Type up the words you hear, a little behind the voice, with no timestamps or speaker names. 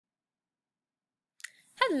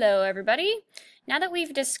Hello everybody! Now that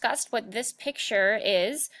we've discussed what this picture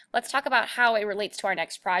is, let's talk about how it relates to our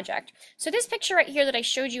next project. So this picture right here that I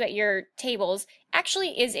showed you at your tables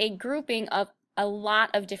actually is a grouping of a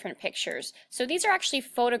lot of different pictures. So these are actually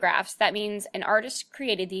photographs. That means an artist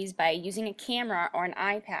created these by using a camera or an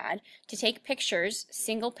iPad to take pictures,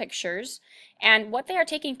 single pictures, and what they are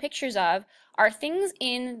taking pictures of are things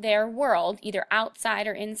in their world, either outside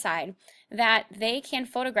or inside, that they can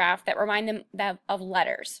photograph that remind them of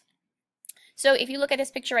letters. So if you look at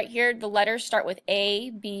this picture right here, the letters start with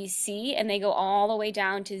A, B, C, and they go all the way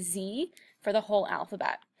down to Z for the whole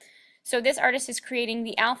alphabet. So this artist is creating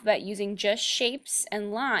the alphabet using just shapes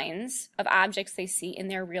and lines of objects they see in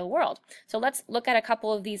their real world. So let's look at a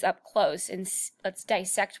couple of these up close and let's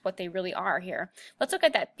dissect what they really are here. Let's look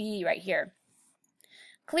at that B right here.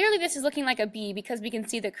 Clearly this is looking like a B because we can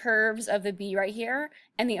see the curves of the B right here,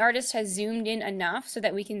 and the artist has zoomed in enough so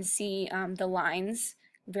that we can see the lines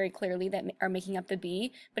very clearly that are making up the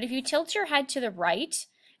B. But if you tilt your head to the right,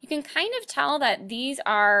 you can kind of tell that these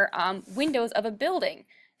are windows of a building.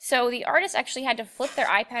 So the artist actually had to flip their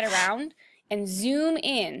iPad around and zoom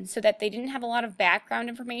in so that they didn't have a lot of background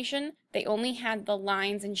information. They only had the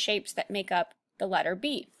lines and shapes that make up the letter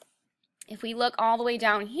B. If we look all the way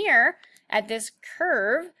down here at this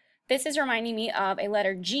curve, this is reminding me of a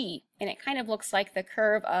letter G, and it kind of looks like the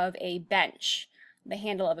curve of a bench, the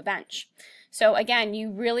handle of a bench. So again, you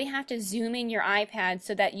really have to zoom in your iPad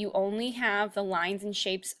so that you only have the lines and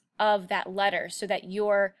shapes of that letter so that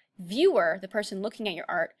your viewer, the person looking at your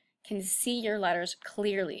art, can see your letters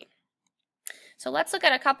clearly. So let's look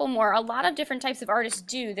at a couple more. A lot of different types of artists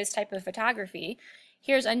do this type of photography.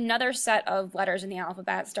 Here's another set of letters in the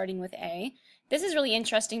alphabet starting with A. This is really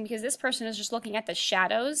interesting because this person is just looking at the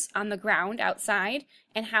shadows on the ground outside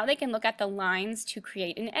and how they can look at the lines to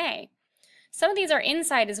create an A. Some of these are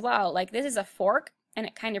inside as well, like this is a fork and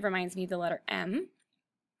it kind of reminds me of the letter M.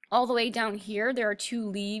 All the way down here there are two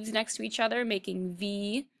leaves next to each other making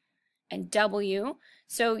V and W.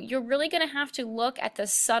 So you're really going to have to look at the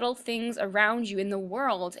subtle things around you in the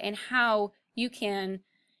world and how you can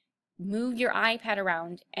move your iPad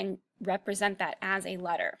around and represent that as a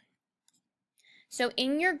letter. So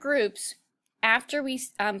in your groups, after we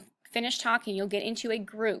finish talking, you'll get into a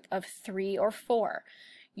group of 3 or 4.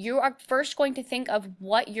 You are first going to think of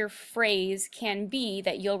what your phrase can be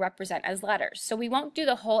that you'll represent as letters. So we won't do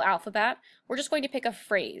the whole alphabet. We're just going to pick a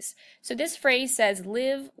phrase. So this phrase says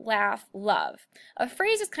live, laugh, love. A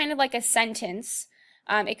phrase is kind of like a sentence.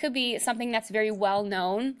 It could be something that's very well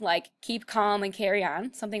known, like keep calm and carry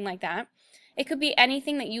on, something like that. It could be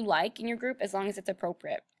anything that you like in your group as long as it's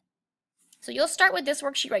appropriate. So you'll start with this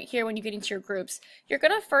worksheet right here when you get into your groups. You're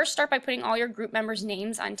going to first start by putting all your group members'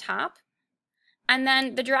 names on top. And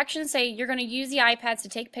then the directions say you're going to use the iPads to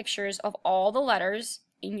take pictures of all the letters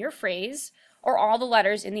in your phrase or all the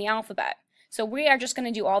letters in the alphabet. So we are just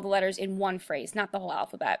going to do all the letters in one phrase, not the whole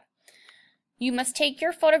alphabet. You must take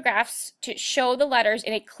your photographs to show the letters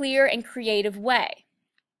in a clear and creative way.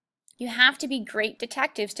 You have to be great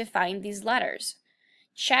detectives to find these letters.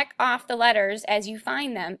 Check off the letters as you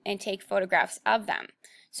find them and take photographs of them.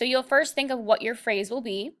 So you'll first think of what your phrase will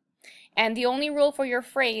be. And the only rule for your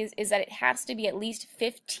phrase is that it has to be at least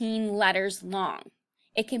 15 letters long.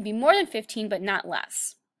 It can be more than 15, but not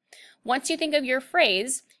less. Once you think of your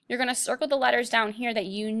phrase, you're going to circle the letters down here that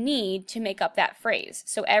you need to make up that phrase.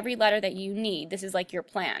 So every letter that you need, this is like your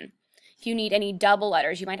plan. If you need any double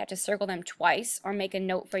letters, you might have to circle them twice or make a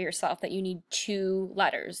note for yourself that you need 2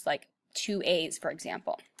 letters, like 2 A's, for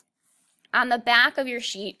example. On the back of your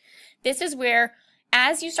sheet, this is where,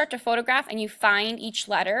 as you start to photograph and you find each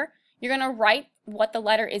letter, you're going to write what the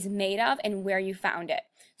letter is made of and where you found it.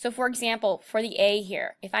 So for example, for the A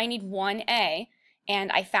here, if I need one A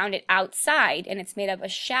and I found it outside and it's made of a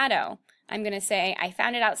shadow, I'm going to say I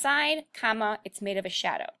found it outside, comma, it's made of a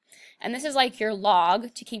shadow. And this is like your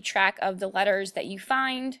log to keep track of the letters that you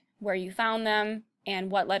find, where you found them, and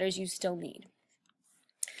what letters you still need.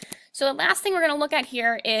 So the last thing we're going to look at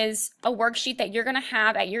here is a worksheet that you're going to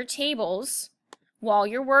have at your tables while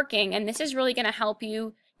you're working, and this is really going to help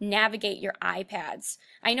you navigate your iPads.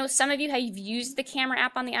 I know some of you have used the camera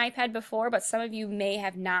app on the iPad before, but some of you may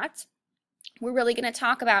have not. We're really going to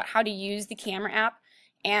talk about how to use the camera app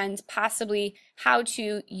and possibly how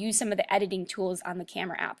to use some of the editing tools on the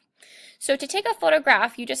camera app. So to take a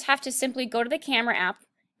photograph, you just have to simply go to the camera app.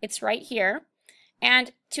 It's right here.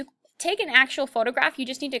 And to take an actual photograph, you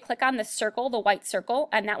just need to click on the circle, the white circle,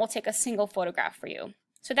 and that will take a single photograph for you.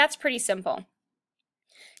 So that's pretty simple.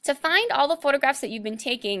 To find all the photographs that you've been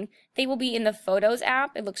taking, they will be in the Photos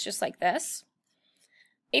app. It looks just like this.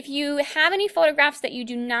 If you have any photographs that you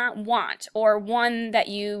do not want, or one that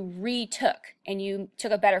you retook and you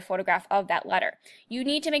took a better photograph of that letter, you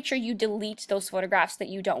need to make sure you delete those photographs that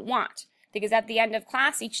you don't want. Because at the end of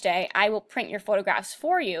class each day, I will print your photographs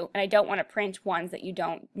for you, and I don't want to print ones that you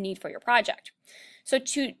don't need for your project. So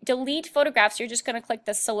to delete photographs, you're just going to click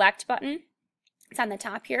the select button. It's on the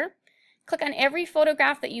top here. Click on every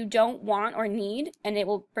photograph that you don't want or need, and it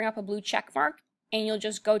will bring up a blue check mark, and you'll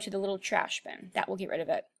just go to the little trash bin. That will get rid of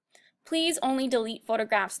it. Please only delete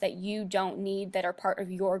photographs that you don't need that are part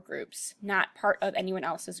of your groups, not part of anyone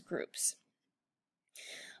else's groups.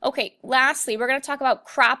 Okay, lastly, we're going to talk about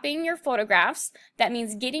cropping your photographs. That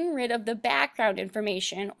means getting rid of the background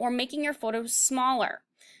information or making your photos smaller.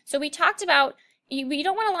 So we talked about we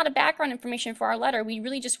don't want a lot of background information for our letter. We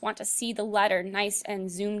really just want to see the letter nice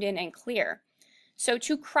and zoomed in and clear. So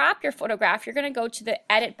to crop your photograph, you're going to go to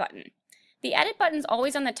the Edit button. The Edit button is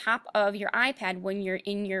always on the top of your iPad when you're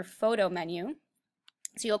in your photo menu.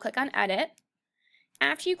 So you'll click on Edit.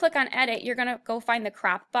 After you click on Edit, you're going to go find the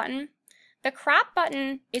Crop button. The Crop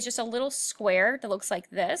button is just a little square that looks like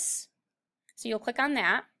this. So you'll click on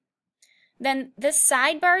that. Then the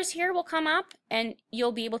sidebars here will come up, and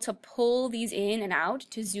you'll be able to pull these in and out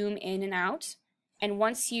to zoom in and out. And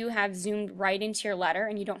once you have zoomed right into your letter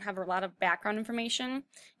and you don't have a lot of background information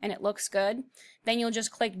and it looks good, then you'll just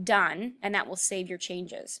click Done, and that will save your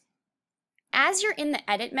changes. As you're in the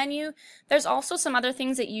Edit menu, there's also some other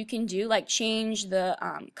things that you can do, like change the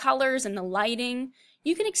colors and the lighting.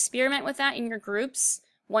 You can experiment with that in your groups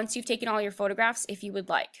once you've taken all your photographs if you would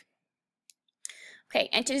like. Okay,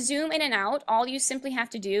 and to zoom in and out, all you simply have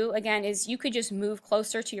to do, again, is you could just move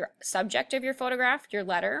closer to your subject of your photograph, your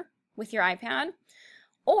letter, with your iPad.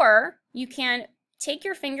 Or you can take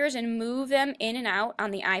your fingers and move them in and out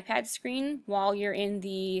on the iPad screen while you're in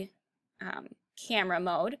the camera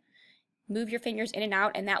mode. Move your fingers in and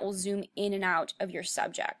out, and that will zoom in and out of your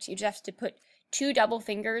subject. You just have to put 2 double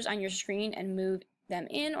fingers on your screen and move them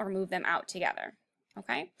in or move them out together.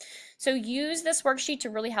 Okay, so use this worksheet to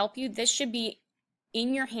really help you. This should be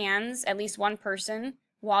in your hands, at least one person,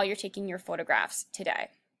 while you're taking your photographs today.